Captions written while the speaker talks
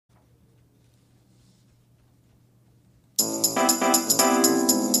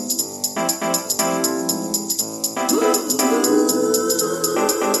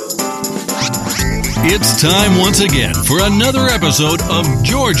It's time once again for another episode of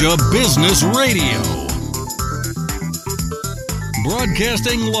Georgia Business Radio.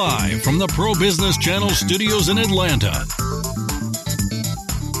 Broadcasting live from the Pro Business Channel studios in Atlanta.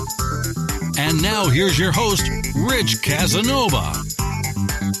 And now here's your host, Rich Casanova.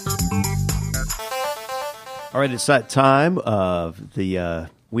 All right, it's that time of the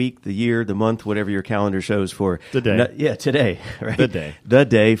week, the year, the month, whatever your calendar shows for. The day. Today. Right? The day. The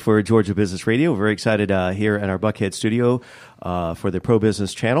day for Georgia Business Radio. We're very excited here at our Buckhead studio for the Pro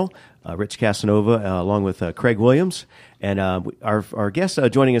Business Channel. Rich Casanova along with Craig Williams. And our guest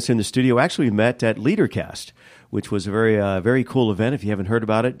joining us in the studio actually met at LeaderCast, which was a very cool event. If you haven't heard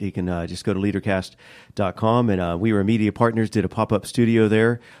about it, you can just go to leadercast.com. And we were media partners, did a pop-up studio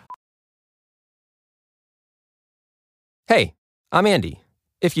there. Hey, I'm Andy.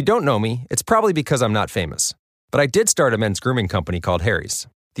 If you don't know me, it's probably because I'm not famous. But I did start a men's grooming company called Harry's.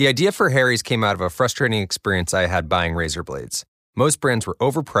 The idea for Harry's came out of a frustrating experience I had buying razor blades. Most brands were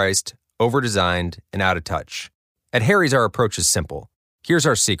overpriced, overdesigned, and out of touch. At Harry's, our approach is simple. Here's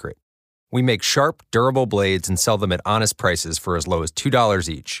our secret. We make sharp, durable blades and sell them at honest prices for as low as $2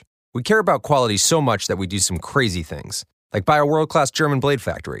 each. We care about quality so much that we do some crazy things, like buy a world-class German blade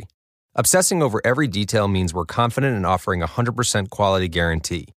factory. Obsessing over every detail means we're confident in offering a 100% quality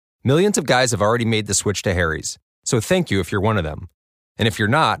guarantee. Millions of guys have already made the switch to Harry's, so thank you if you're one of them. And if you're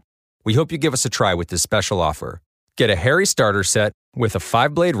not, we hope you give us a try with this special offer. Get a Harry's starter set with a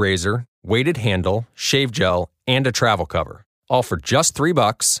 5-blade razor, weighted handle, shave gel, and a travel cover, all for just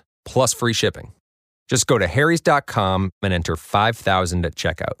 $3 plus free shipping. Just go to harrys.com and enter 5000 at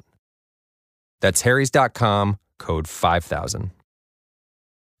checkout. That's harrys.com, code 5000.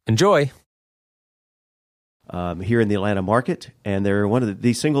 Enjoy. Here in the Atlanta market, and they're one of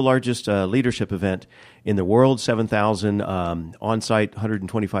the single largest leadership event in the world, 7,000 on-site,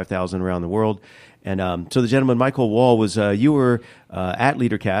 125,000 around the world. And so the gentleman, Michael Wall, was you were at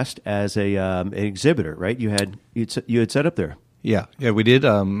LeaderCast as an exhibitor, right? You had set up there. Yeah, we did.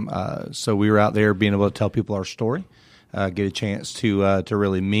 So we were out there being able to tell people our story, get a chance to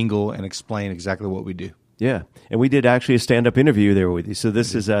really mingle and explain exactly what we do. Yeah, and we did actually a stand-up interview there with you. So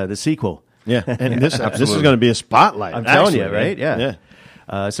this is the sequel. Yeah, and this is going to be a spotlight. I'm telling you, right? Yeah.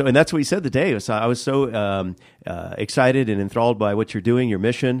 And that's what he said today. I was so excited and enthralled by what you're doing, your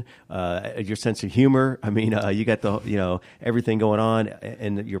mission, your sense of humor. I mean, you got everything going on,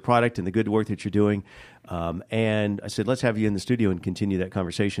 and your product and the good work that you're doing. And I said, let's have you in the studio and continue that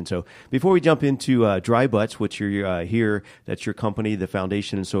conversation. So before we jump into Dry Butts, which you're here, that's your company, the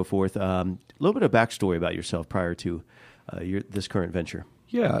foundation, and so forth. A little bit of backstory about yourself prior to this current venture.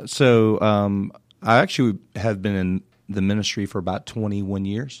 Yeah, so I actually have been in the ministry for about 21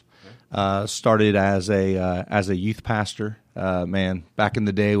 years. Started as a youth pastor, back in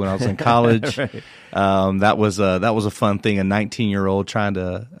the day when I was in college. Right. That was a fun thing. A 19-year-old trying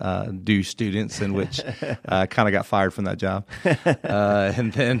to do students, in which I kind of got fired from that job,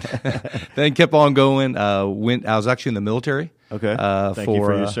 and then kept on going. I was actually in the military. Okay. Thank you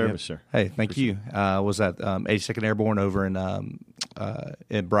for your service, sir. Hey, thank you. Was at 82nd Airborne over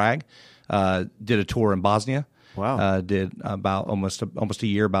in Bragg. Did a tour in Bosnia. Wow. Did about almost a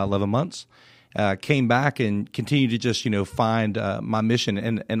year, about 11 months. Came back and continued to just find my mission.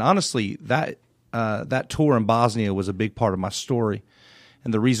 And honestly, that tour in Bosnia was a big part of my story.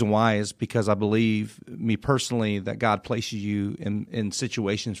 And the reason why is because I believe, me personally, that God places you in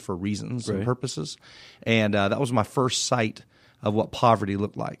situations for reasons and purposes. And that was my first sight of what poverty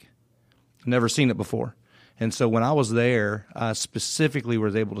looked like. Never seen it before. And so when I was there, I specifically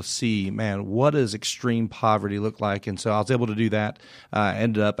was able to see, what does extreme poverty look like? And so I was able to do that.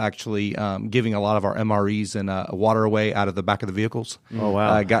 Ended up actually giving a lot of our MREs and water away out of the back of the vehicles. Oh,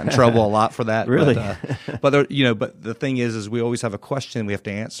 wow. Got in trouble a lot for that. Really? But the thing is we always have a question we have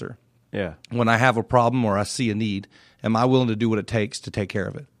to answer. Yeah. When I have a problem or I see a need, am I willing to do what it takes to take care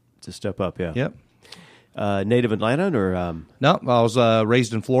of it? To step up, yeah. Yep. Native Atlanta or? No, I was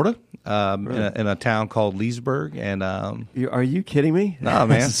raised in Florida, in a town called Leesburg, and are you kidding me? No,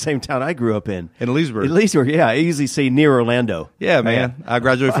 man, it's the same town I grew up in. In Leesburg. Yeah. I usually say near Orlando. Yeah, man. I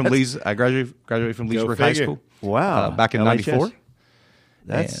graduated from Leesburg High School. Wow, back in '94.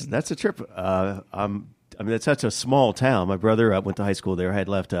 That's a trip. That's such a small town. My brother went to high school there. I had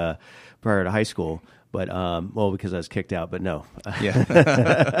left prior to high school. But because I was kicked out. But no.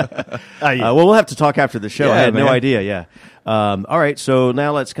 Yeah. Well, we'll have to talk after the show. Yeah, I had man. no idea. Yeah. All right. So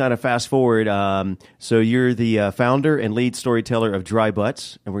now let's kind of fast forward. So you're the founder and lead storyteller of Dry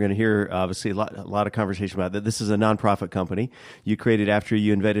Butts, and we're going to hear obviously a lot of conversation about that. This is a nonprofit company you created after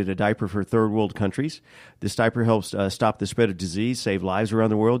you invented a diaper for third world countries. This diaper helps stop the spread of disease, save lives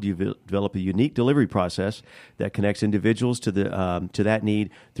around the world. You've developed a unique delivery process that connects individuals to that need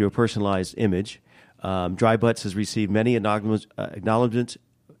through a personalized image. Dry Butts has received many acknowledgments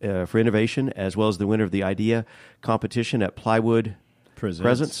for innovation, as well as the winner of the idea competition at Plywood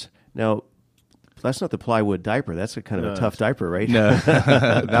Presents. Now, that's not the plywood diaper. That's a kind of a tough diaper, right? No.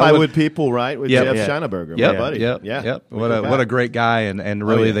 Plywood People, right? With Jeff Scheineberger, my buddy. Yep. What a great guy, and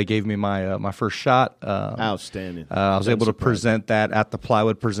really they gave me my first shot. Outstanding. I was able to present that at the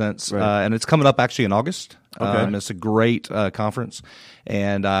Plywood Presents, and it's coming up actually in August. Okay. It's a great conference,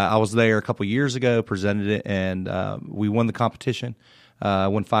 and I was there a couple years ago, presented it, and we won the competition.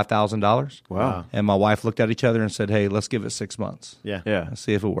 Won $5,000. Wow! And my wife looked at each other and said, "Hey, let's give it 6 months. Yeah. Let's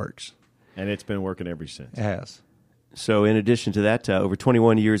see if it works." And it's been working ever since. It has. So in addition to that, over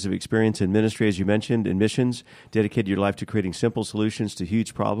 21 years of experience in ministry, as you mentioned, in missions, dedicated your life to creating simple solutions to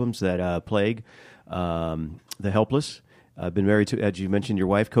huge problems that plague the helpless. Been married to, as you mentioned, your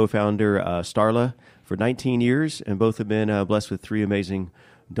wife, co-founder Starla, for 19 years, and both have been blessed with 3 amazing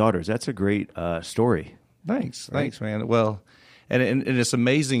daughters. That's a great story. Thanks, man. Well, and it's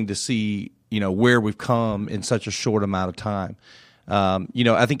amazing to see, where we've come in such a short amount of time.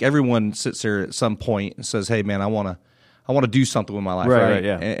 I think everyone sits there at some point and says, "Hey, man, I want to do something with my life." Right?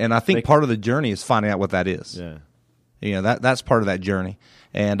 Yeah. And I think part of the journey is finding out what that is. Yeah. That's part of that journey.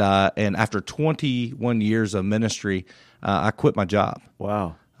 And after 21 years of ministry, I quit my job.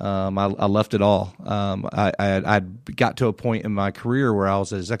 Wow. I left it all. I got to a point in my career where I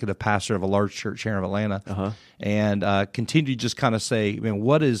was an executive pastor of a large church here in Atlanta, and continued to just kind of say, "Man,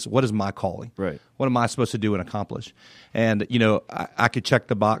 what is my calling? Right. What am I supposed to do and accomplish?" And I could check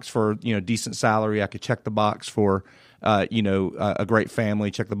the box for decent salary. I could check the box for a great family.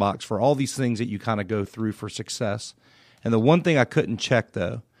 Check the box for all these things that you kind of go through for success. And the one thing I couldn't check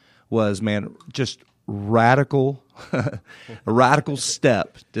though was, man, just a radical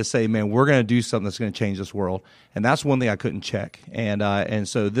step to say, man, we're going to do something that's going to change this world. And that's one thing I couldn't check. And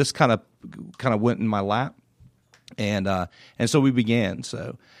so this kind of went in my lap. And so we began.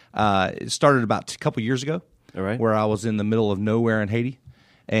 So it started about a couple years ago, where I was in the middle of nowhere in Haiti.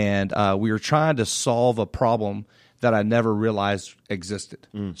 And we were trying to solve a problem that I never realized existed.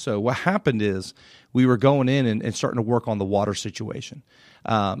 So what happened is we were going in and starting to work on the water situation.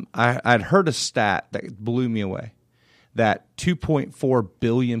 I'd heard a stat that blew me away, that 2.4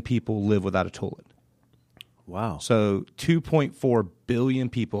 billion people live without a toilet. Wow. So 2.4 billion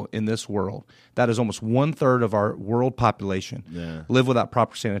people in this world, that is almost 1/3 of our world population, live without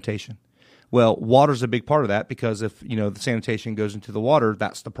proper sanitation. Well, water's a big part of that, because if the sanitation goes into the water,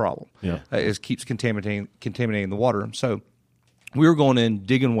 that's the problem. It keeps contaminating the water. So we were going in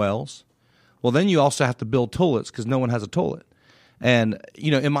digging wells. Well, then you also have to build toilets because no one has a toilet. And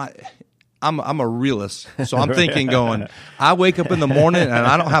I'm a realist, so I'm thinking, I wake up in the morning and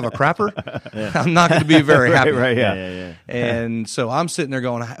I don't have a crapper, I'm not going to be very happy. Yeah. And so I'm sitting there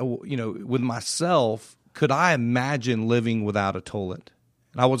going, with myself, could I imagine living without a toilet?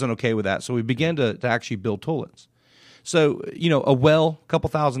 And I wasn't okay with that. So we began to actually build toilets. So, a well, a couple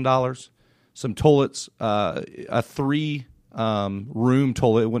 $1,000s, some toilets, a 3-room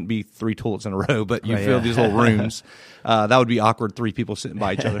toilet. It wouldn't be 3 toilets in a row, but you fill these little rooms. That would be awkward, 3 people sitting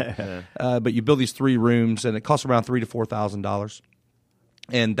by each other. But you build these 3 rooms, and it costs around $3,000 to $4,000.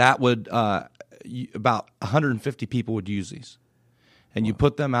 And that would, about 150 people would use these. And you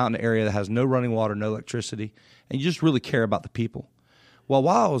put them out in an area that has no running water, no electricity, and you just really care about the people. Well,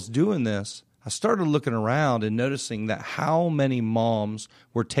 while I was doing this, I started looking around and noticing that how many moms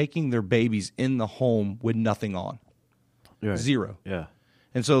were taking their babies in the home with nothing on. Right. 0. Yeah.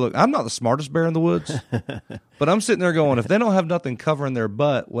 And so, look, I'm not the smartest bear in the woods, but I'm sitting there going, if they don't have nothing covering their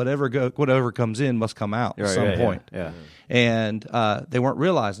butt, whatever comes in must come out at some point. Yeah. And they weren't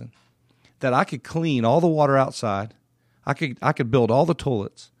realizing that I could clean all the water outside. I could build all the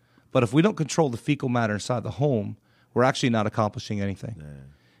toilets, but if we don't control the fecal matter inside the home, we're actually not accomplishing anything. Yeah.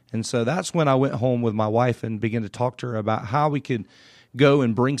 And so that's when I went home with my wife and began to talk to her about how we could go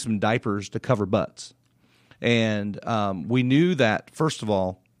and bring some diapers to cover butts. And we knew that, first of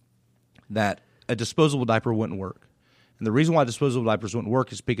all, that a disposable diaper wouldn't work. And the reason why disposable diapers wouldn't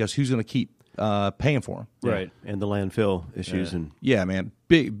work is because who's going to keep paying for them? Right. And the landfill issues. And yeah, man,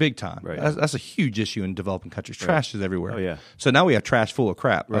 big time. Right. That's a huge issue in developing countries. Trash is everywhere. Oh, yeah. So now we have trash full of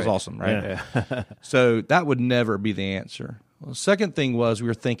crap. That's awesome, right? Yeah. So that would never be the answer. Well, the second thing was we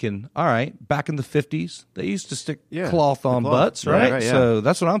were thinking, all right, back in the 50s, they used to stick cloth on butts, right? Right, yeah. So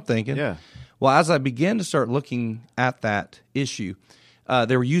that's what I'm thinking. Yeah. Well, as I began to start looking at that issue,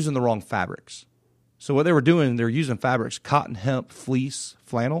 they were using the wrong fabrics. So what they were doing, they were using fabrics, cotton, hemp, fleece,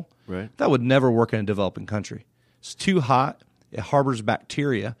 flannel. Right. That would never work in a developing country. It's too hot. It harbors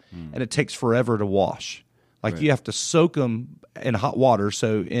bacteria, and it takes forever to wash. Like you have to soak them in hot water.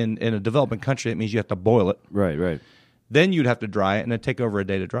 So in a developing country, it means you have to boil it. Right. Then you'd have to dry it, and it'd take over a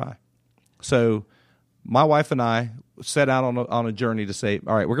day to dry. So my wife and I set out on a journey to say,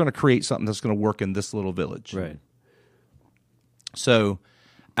 all right, we're going to create something that's going to work in this little village. Right. So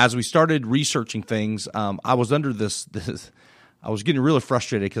as we started researching things, I was under this I was getting really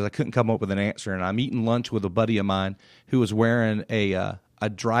frustrated because I couldn't come up with an answer. And I'm eating lunch with a buddy of mine who was wearing a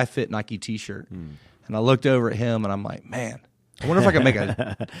dry fit Nike T-shirt. And I looked over at him, and I'm like, man, I wonder if I can make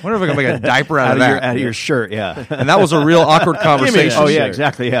a diaper out of your shirt. Yeah. And that was a real awkward conversation. Oh yeah,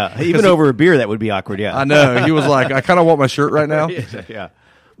 exactly. Yeah. Even over a beer, that would be awkward. Yeah. I know. He was like, I kind of want my shirt right now. Yeah.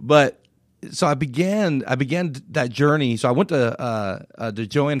 But so I began that journey. So I went to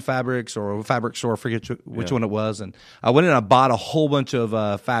Joann Fabrics or a fabric store, I forget which one it was, and I went in and I bought a whole bunch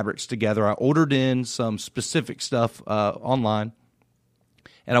of fabrics together. I ordered in some specific stuff online,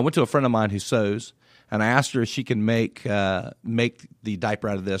 and I went to a friend of mine who sews, and I asked her if she can make the diaper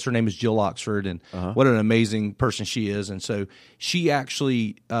out of this. Her name is Jill Oxford, and what an amazing person she is. And so she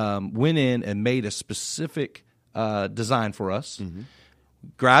actually went in and made a specific design for us.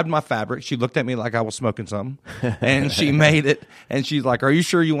 Grabbed my fabric. She looked at me like I was smoking something, and she made it. And she's like, "Are you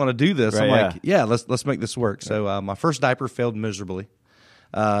sure you want to do this?" Right, I'm like, "Yeah, let's make this work." So my first diaper failed miserably.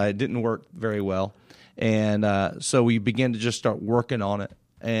 It didn't work very well, and so we began to just start working on it.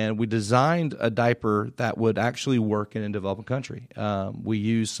 And we designed a diaper that would actually work in a developing country. We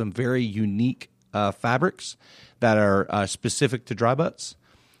used some very unique fabrics that are specific to dry butts.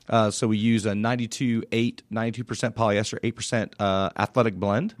 So we use a 92% polyester, 8% athletic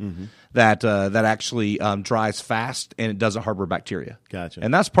blend that actually dries fast and it doesn't harbor bacteria. Gotcha.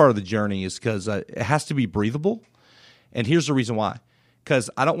 And that's part of the journey is because it has to be breathable. And here's the reason why.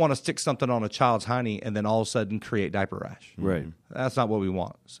 Because I don't want to stick something on a child's hiney and then all of a sudden create diaper rash. Right. That's not what we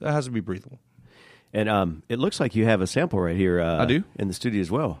want. So it has to be breathable. And it looks like you have a sample right here. I do. In the studio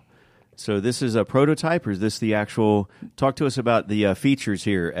as well. So this is a prototype, or is this the actual? Talk to us about the features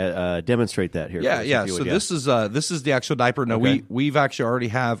here. Demonstrate that here. Yeah. So this is the actual diaper. No, Okay. we've actually already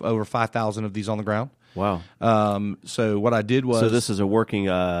have over 5,000 of these on the ground. Wow. So what I did was this is a working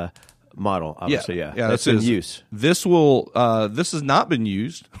model, obviously. Yeah. That's in use. This has not been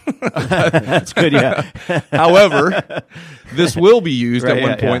used. That's good. Yeah. However, this will be used at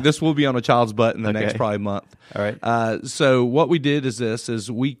one point. Yeah. This will be on a child's butt in the next probably month. All right. So what we did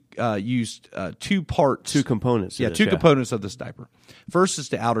is we used two components. Two components of this diaper. First is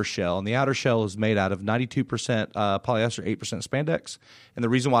the outer shell, and the outer shell is made out of 92% polyester, 8% spandex. And the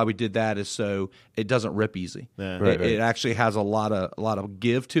reason why we did that is so it doesn't rip easy. Yeah. It actually has a lot of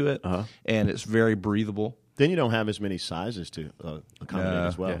give to it, and it's very breathable. Then you don't have as many sizes to accommodate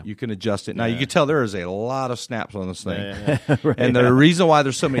as well. Yeah. You can adjust it. Now, you can tell there is a lot of snaps on this thing. Yeah. And the reason why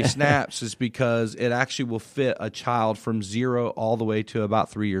there's so many snaps is because it actually will fit a child from 0 all the way to about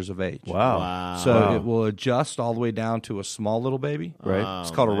 3 years of age. Wow. So it will adjust all the way down to a small little baby. Right.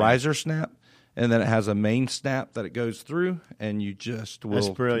 It's called a riser snap. And then it has a main snap that it goes through, and you just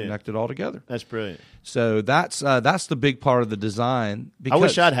will connect it all together. That's brilliant. So that's the big part of the design. I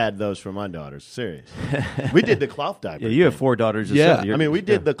wish I'd had those for my daughters. Serious. We did the cloth diaper. Yeah, you have 4 daughters. Yourself. I mean, we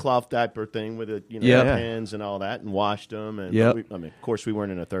did the cloth diaper thing with the pens and all that, and washed them. And of course, we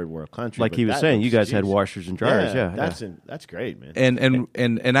weren't in a third world country. Like he was saying, you guys had washers and dryers. That's great, man.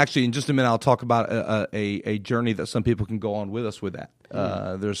 And actually, in just a minute, I'll talk about a journey that some people can go on with us with that.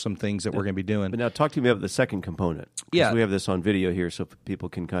 There's some things that we're going to be doing. But now talk to me about the second component. Yeah. We have this on video here so people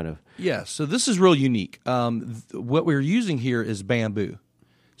can kind of... Yeah, so this is real unique. What we're using here is bamboo.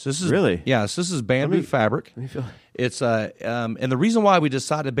 So this is really? Yeah, so this is bamboo fabric. Let me feel It's and the reason why we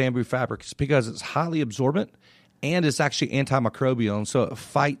decided bamboo fabric is because it's highly absorbent and it's actually antimicrobial, and so it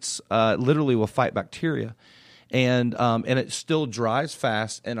fights literally will fight bacteria. And it still dries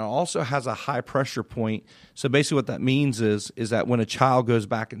fast, and it also has a high pressure point. So basically what that means is that when a child goes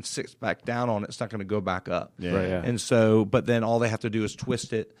back and sits back down on it, it's not going to go back up. Yeah. Right, yeah. And so, but then all they have to do is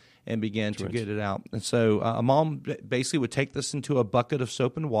twist it, and began to get it out. And so a mom basically would take this into a bucket of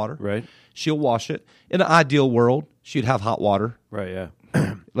soap and water. Right. She'll wash it. In an ideal world, she'd have hot water. Right, yeah.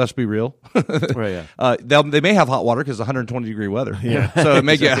 Let's be real. Right, yeah. They may have hot water because it's 120-degree weather. Yeah. So it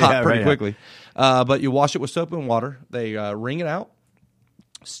may get hot pretty quickly. But you wash it with soap and water. They wring it out,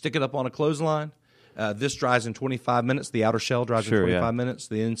 stick it up on a clothesline. This dries in 25 minutes. The outer shell dries in 25 minutes.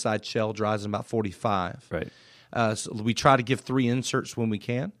 The inside shell dries in about 45. Right. So we try to give 3 inserts when we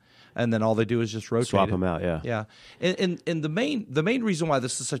can, and then all they do is just rotate Swap it. them out, yeah. Yeah. And the main reason why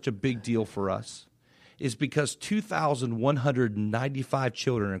this is such a big deal for us is because 2,195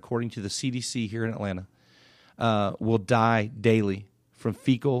 children, according to the CDC here in Atlanta, will die daily from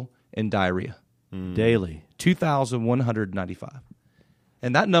fecal and diarrhea. Daily. 2,195.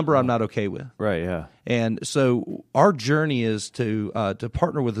 And that number I'm not okay with. Right, yeah. And so our journey is to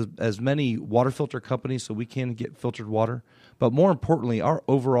partner with as many water filter companies so we can get filtered water. But more importantly, our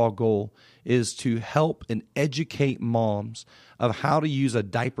overall goal is to help and educate moms of how to use a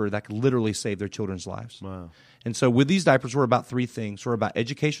diaper that can literally save their children's lives. Wow. And so with these diapers, we're about 3 things. We're about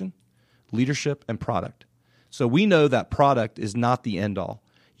education, leadership, and product. So we know that product is not the end all.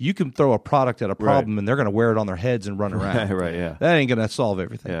 You can throw a product at a problem and they're going to wear it on their heads and run around. Right, yeah. That ain't going to solve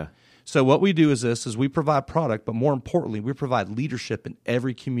everything. Yeah. So what we do is we provide product, but more importantly, we provide leadership in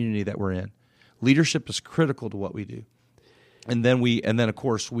every community that we're in. Leadership is critical to what we do. And then of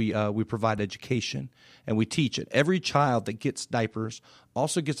course we provide education and we teach it. Every child that gets diapers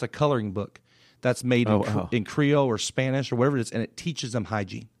also gets a coloring book that's made in Creole or Spanish or whatever it is, and it teaches them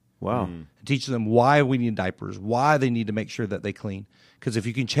hygiene. Wow. It teaches them why we need diapers, why they need to make sure that they clean. Because if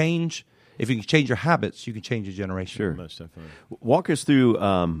you can change your habits, you can change a generation. Sure. Most definitely. Walk us through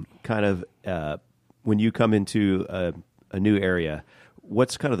kind of when you come into a new area,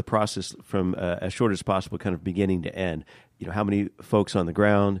 what's kind of the process from as short as possible, kind of beginning to end? You know, how many folks on the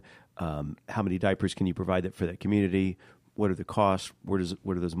ground? How many diapers can you provide for that community? What are the costs? Where do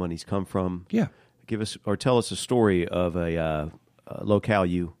those monies come from? Yeah. Give us or tell us a story of a locale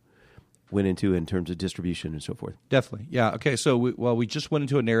you went into in terms of distribution and so forth. Definitely. Yeah. Okay. So we just went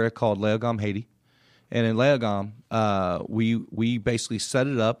into an area called Leogam, Haiti. And in Leogam, we basically set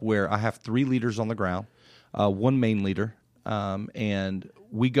it up where I have 3 leaders on the ground, 1 main leader, and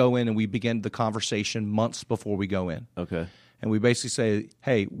we go in and we begin the conversation months before we go in. Okay. And we basically say,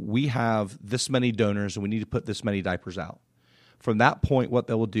 hey, we have this many donors and we need to put this many diapers out. From that point, what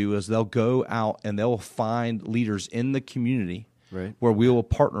they will do is they'll go out and they'll find leaders in the community where we will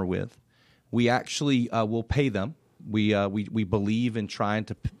partner with. We actually will pay them. We believe in trying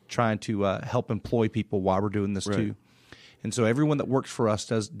to help employ people while we're doing this too. And so everyone that works for us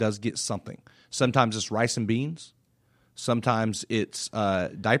does get something. Sometimes it's rice and beans. Sometimes it's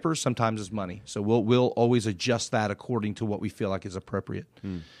diapers. Sometimes it's money. So we'll always adjust that according to what we feel like is appropriate.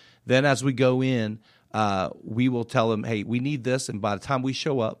 Then as we go in, we will tell them, hey, we need this. And by the time we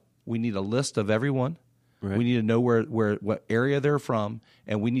show up, we need a list of everyone. Right. We need to know what area they're from,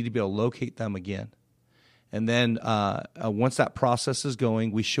 and we need to be able to locate them again. And then once that process is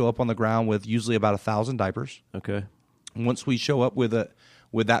going, we show up on the ground with usually about 1,000 diapers. Okay. And once we show up with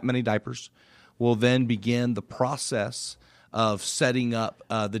that many diapers, we'll then begin the process of setting up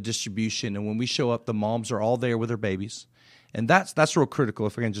the distribution. And when we show up, the moms are all there with their babies. And that's real critical,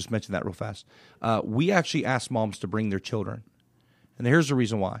 if I can just mention that real fast. We actually ask moms to bring their children. And here's the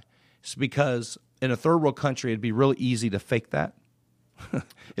reason why. It's because in a third world country, it'd be real easy to fake that.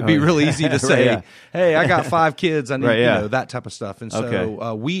 It'd be real easy to say, hey, I got 5 kids. I need that type of stuff. And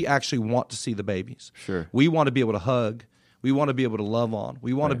so we actually want to see the babies. Sure. We want to be able to hug. We want to be able to love on.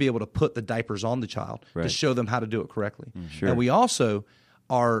 We want to be able to put the diapers on the child to show them how to do it correctly. Sure. And we also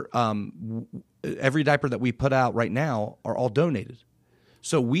are every diaper that we put out right now are all donated.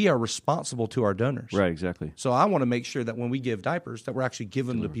 So we are responsible to our donors. Right, exactly. So I want to make sure that when we give diapers that we're actually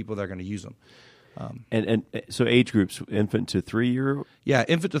giving them to people that are going to use them. And so age groups, infant to 3-year? Yeah,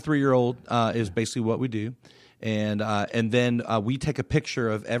 infant to 3-year-old is basically what we do. And then we take a picture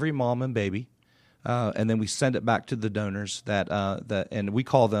of every mom and baby, and then we send it back to the donors and we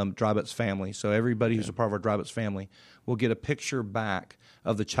call them Dry Butts family. So everybody who's a part of our Dry Butts family will get a picture back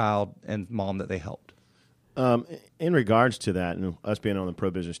of the child and mom that they helped. In regards to that, and us being on the Pro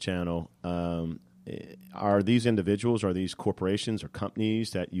Business Channel, are these individuals, are these corporations or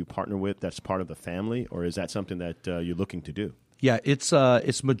companies that you partner with that's part of the family, or is that something that you're looking to do? Yeah,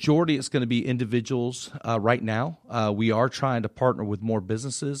 it's majority. It's going to be individuals right now. We are trying to partner with more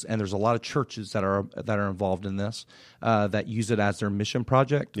businesses, and there's a lot of churches that are involved in this that use it as their mission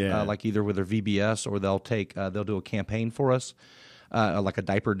project, like either with their VBS or they'll do a campaign for us. like a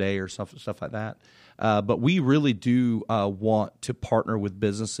diaper day or stuff like that. But we really do want to partner with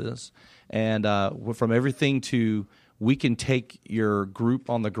businesses, and from everything to we can take your group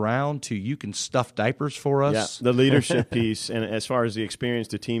on the ground to you can stuff diapers for us. Yeah, the leadership piece, and as far as the experience,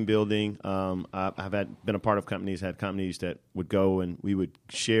 the team building, I've been a part of companies, had companies that would go and we would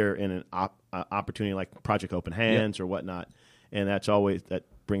share in an opportunity like Project Open Hands or whatnot, and that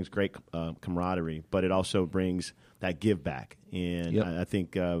brings great camaraderie, but it also brings that give back. And I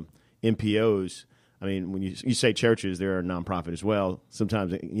think NPOs, I mean, when you say churches, they're a nonprofit as well.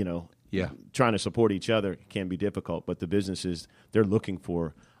 Sometimes, trying to support each other can be difficult, but the businesses, they're looking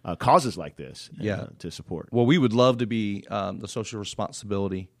for causes like this to support. Well, we would love to be the social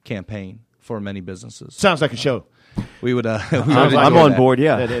responsibility campaign for many businesses. Sounds like a show. We would. I'm on board.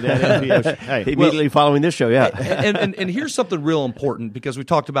 Yeah, Hey, immediately following this show. Yeah, and here's something real important, because we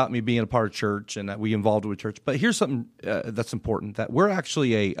talked about me being a part of church and that we involved with church. But here's something that's important: that we're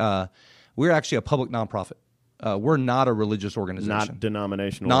actually a public nonprofit. We're not a religious organization, not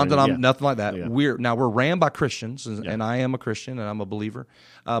denominational, nothing like that. Yeah. We're ran by Christians, and I am a Christian and I'm a believer.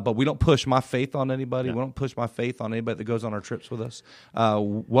 But we don't push my faith on anybody. Yeah. We don't push my faith on anybody that goes on our trips with us.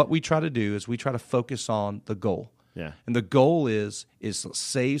 What we try to do is we try to focus on the goal. Yeah. And the goal is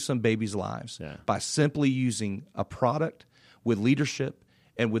save some babies' lives by simply using a product with leadership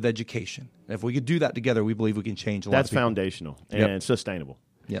and with education. And if we could do that together, we believe we can change a lot of people. That's foundational and sustainable.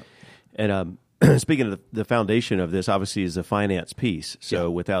 Yep. And speaking of the foundation of this, obviously, is the finance piece. So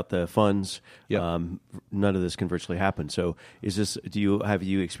without the funds, none of this can virtually happen. So have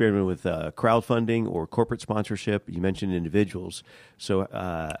you experimented with crowdfunding or corporate sponsorship? You mentioned individuals. So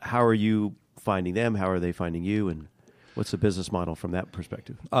how are you finding them? How are they finding you? And what's the business model from that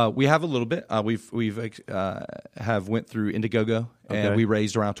perspective? We have a little bit. We've have went through Indiegogo, and we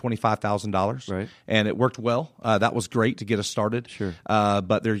raised around $25,000. Right, and it worked well. That was great to get us started. Sure,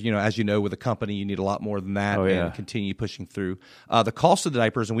 but there's as you know, with a company, you need a lot more than that, and continue pushing through. The cost of the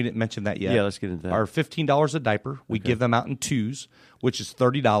diapers, and we didn't mention that yet. Yeah, let's get into that. Are $15 a diaper. We give them out in twos, which is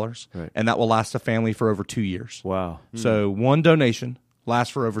 $30, and that will last a family for over 2 years. Wow! So one donation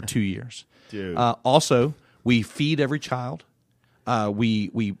lasts for over 2 years. Dude. Also, we feed every child.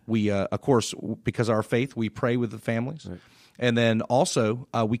 We of course, because of our faith, we pray with the families. Right. And then also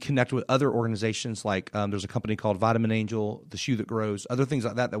we connect with other organizations like there's a company called Vitamin Angel, The Shoe That Grows, other things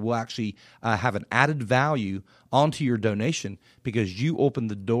like that will actually have an added value onto your donation because you open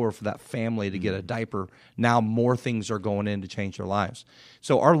the door for that family to get a diaper. Now more things are going in to change their lives.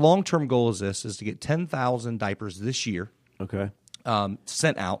 So our long-term goal is to get 10,000 diapers this year. Okay.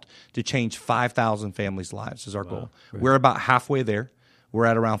 Sent out to change 5,000 families' lives is our goal. Right. We're about halfway there. We're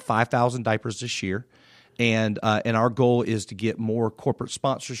at around 5,000 diapers this year, and our goal is to get more corporate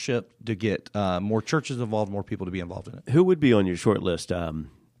sponsorship, to get more churches involved, more people to be involved in it. Who would be on your short list in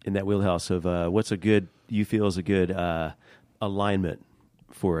that wheelhouse of what's you feel is a good alignment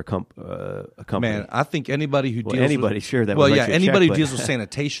for a company? Man, I think anybody who deals anybody with, sure that well, would yeah, write you a anybody check, who deals with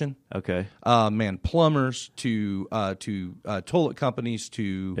sanitation. Okay. Man, plumbers to toilet companies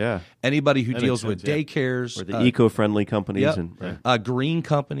to anybody who deals with daycares or the eco-friendly companies and green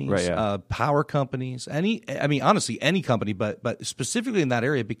companies, power companies. Honestly, any company, but specifically in that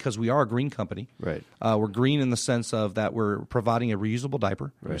area because we are a green company. Right. We're green in the sense of that we're providing a reusable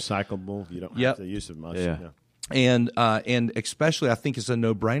diaper, recyclable. You don't have to use it much. Yeah. And especially, I think it's a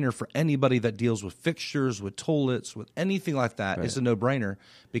no-brainer for anybody that deals with fixtures, with toilets, with anything like that. Right. It's a no-brainer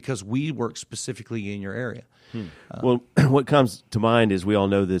because we work specifically in your area. Well, what comes to mind is we all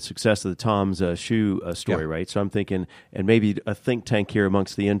know the success of the Tom's shoe story, right? So I'm thinking, and maybe a think tank here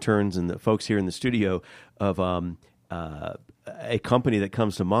amongst the interns and the folks here in the studio of a company that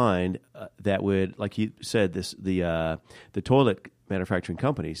comes to mind that would, like you said, the toilet manufacturing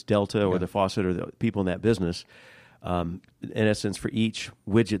companies, Delta or the Faucet or the people in that business, in essence, for each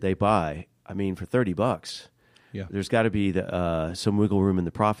widget they buy, I mean, for $30, there's got to be some wiggle room in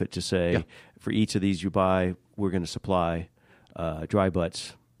the profit to say, for each of these you buy, we're going to supply dry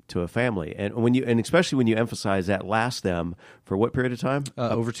butts to a family, and especially when you emphasize that lasts them for what period of time?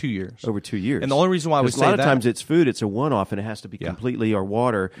 Over 2 years. Over 2 years. And the only reason why we say a lot of times it's food, it's a one-off, and it has to be completely, or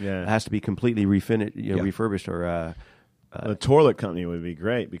water, it has to be completely refurbished or. A toilet company would be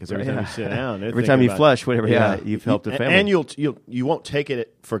great because every time you sit down, every time you flush, whatever, you've helped a family, and you won't take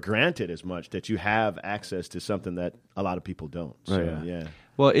it for granted as much that you have access to something that a lot of people don't. So,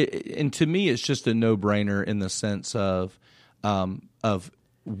 Well, and to me, it's just a no-brainer in the sense of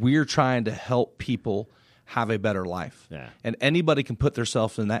we're trying to help people have a better life. Yeah. And anybody can put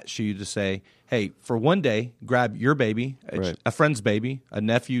themselves in that shoe to say, hey, for one day, grab your baby, Right. a friend's baby, a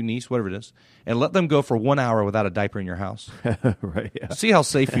nephew, niece, whatever it is, and let them go for 1 hour without a diaper in your house. Right. Yeah. See how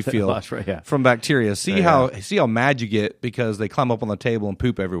safe you feel That's right, yeah. from bacteria. See how mad you get because they climb up on the table and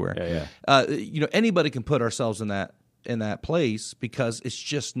poop everywhere. Yeah. Anybody can put ourselves in that place because it's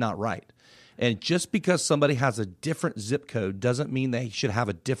just not right. And just because somebody has a different zip code doesn't mean they should have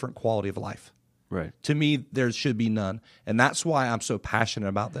a different quality of life. Right. To me, there should be none. And that's why I'm so passionate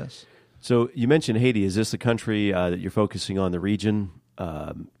about this. So you mentioned Haiti. Is this the country that you're focusing on, the region,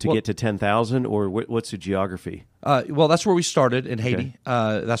 get to 10,000, or what's the geography? Well, that's where we started in Haiti.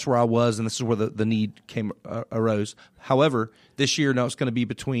 That's where I was, and this is where the need arose. However, this year, it's going to be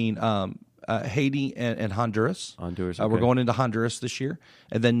between Haiti and Honduras. Honduras, We're okay. going into Honduras this year.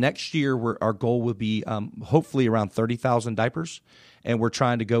 And then next year, our goal will be hopefully around 30,000 diapers. And we're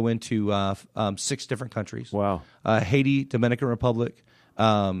trying to go into 6 different countries. Wow. Haiti, Dominican Republic,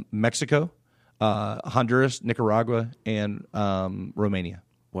 Mexico, Honduras, Nicaragua, and Romania.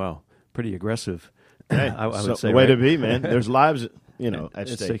 Wow. Pretty aggressive. Hey, I would say, the way right? to be, man. There's lives, at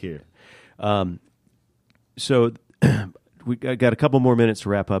stake here. So we got a couple more minutes to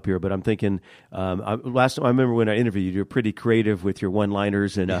wrap up here, but I'm thinking, last time I remember when I interviewed you, were pretty creative with your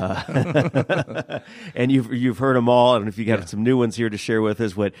one-liners, and and you've heard them all. I don't know if you got some new ones here to share with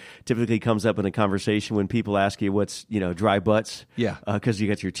us. What typically comes up in a conversation when people ask you what's dry butts, because you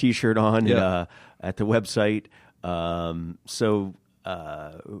got your T-shirt on at the website. So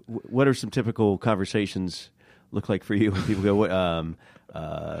what are some typical conversations look like for you when people go,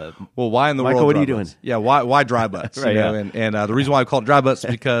 well, why in the Michael, world? what are you dry doing? butts? Yeah, why dry butts? Right, And the reason why I call it dry butts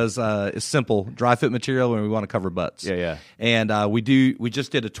is because it's simple, dry fit material, and we want to cover butts. Yeah. And we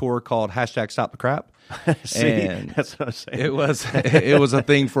just did a tour called #StopTheCrap. See, and that's what I'm saying. it was a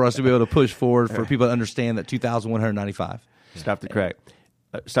thing for us to be able to push forward for people to understand that 2,195. Stop the crack.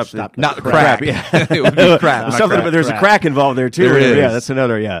 Stop Not the crack. Yeah, It would be crap. not something, crack. but there's a crack involved there too. There is. Yeah, that's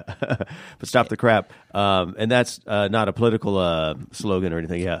another. Yeah, but stop the crap. And that's not a political slogan or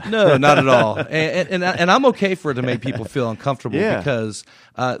anything. Yeah, No, not at all. And I'm okay for it to make people feel uncomfortable because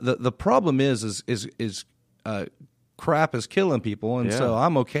the problem is crap is killing people, and so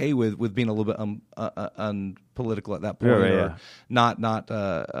I'm okay with being a little bit unpolitical at that point, or not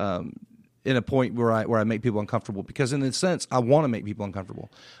in a point where I make people uncomfortable, because in a sense I want to make people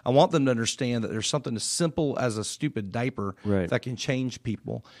uncomfortable. I want them to understand that there's something as simple as a stupid diaper that can change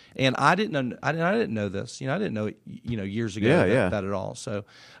people. And I didn't know this. I didn't know it, years ago that at all. So,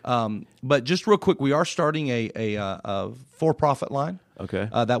 but just real quick, we are starting a for-profit line. Okay.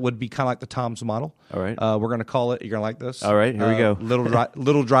 That would be kind of like the Tom's model. All right. We're going to call it. You're going to like this. All right. Here we go.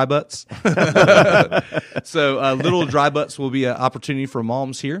 Little dry butts. So little dry butts will be an opportunity for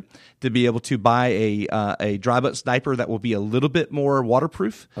moms here to be able to buy a dry butts diaper that will be a little bit more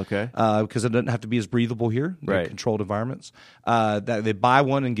waterproof. Okay. Because it doesn't have to be as breathable here. Right. Controlled environments. That they buy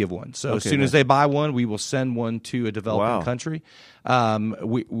one and give one. So as soon as they buy one, we will send one to a developing country.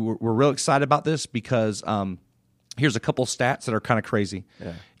 We're real excited about this because. Here's a couple stats that are kind of crazy.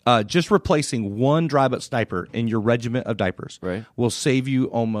 Yeah. Just replacing one dry butts diaper in your regiment of diapers will save you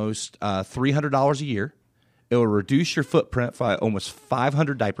almost $300 a year. It will reduce your footprint by almost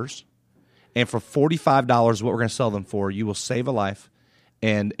 500 diapers. And for $45, what we're going to sell them for, you will save a life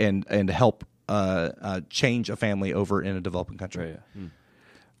and help change a family over in a developing country. Right,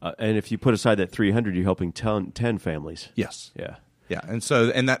 and if you put aside that 300, you're helping 10 families. Yes. Yeah. Yeah, and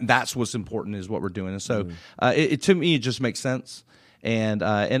so that's what's important is what we're doing, and so to me it just makes sense, and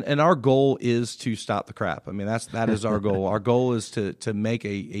our goal is to stop the crap. I mean that is our goal. Our goal is to make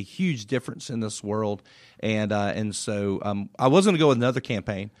a huge difference in this world, and so I was going to go with another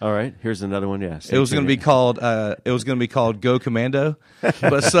campaign. All right, here's another one. Yeah, it was going to be called Go Commando,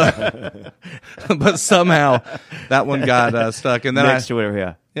 but somehow that one got stuck, and then next to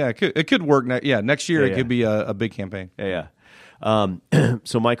whatever. It could work. Next year it could be a big campaign. Yeah.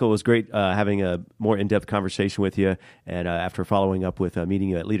 So, Michael, it was great having a more in-depth conversation with you, and after following up with meeting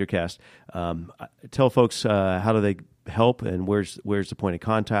you at LeaderCast, tell folks how do they help, and where's the point of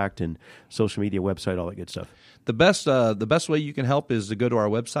contact, and social media, website, all that good stuff. The best way you can help is to go to our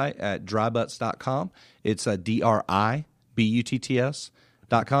website at drybutts.com. It's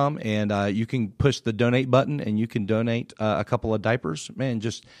drybutts.com, and you can push the donate button, and you can donate a couple of diapers. Man,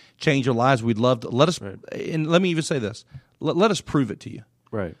 just change your lives. We'd love to let us. And let me even say this. Let us prove it to you.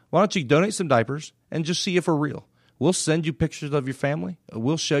 Right. Why don't you donate some diapers and just see if we're real? We'll send you pictures of your family.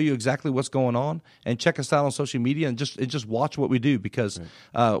 We'll show you exactly what's going on, and check us out on social media and just watch what we do, because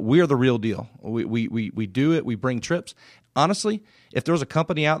we are the real deal. We do it. We bring trips. Honestly, if there was a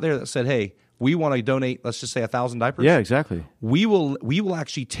company out there that said, "Hey, we want to donate, let's just say 1,000 diapers. Yeah, exactly. We will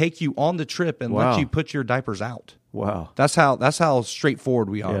actually take you on the trip and Wow. let you put your diapers out. Wow. That's how straightforward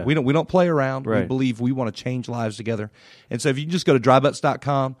we are. Yeah. We don't play around. We Right. believe we want to change lives together. And so if you just go to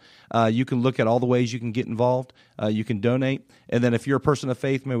drybutts.com, you can look at all the ways you can get involved. You can donate. And then if you're a person of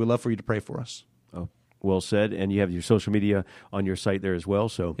faith, man, we'd love for you to pray for us. Oh, well said. And you have your social media on your site there as well.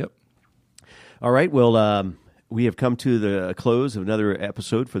 So, Yep. All right. Well, we have come to the close of another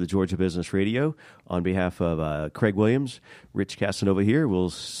episode for the Georgia Business Radio. On behalf of Craig Williams, Rich Casanova here. We'll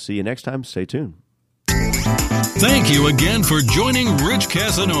see you next time. Stay tuned. Thank you again for joining Rich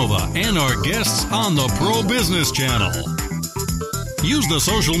Casanova and our guests on the Pro Business Channel. Use the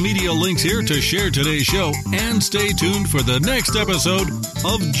social media links here to share today's show and stay tuned for the next episode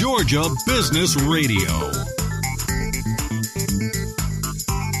of Georgia Business Radio.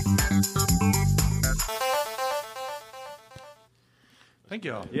 Thank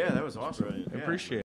you all. Yeah, that was awesome. I appreciate it.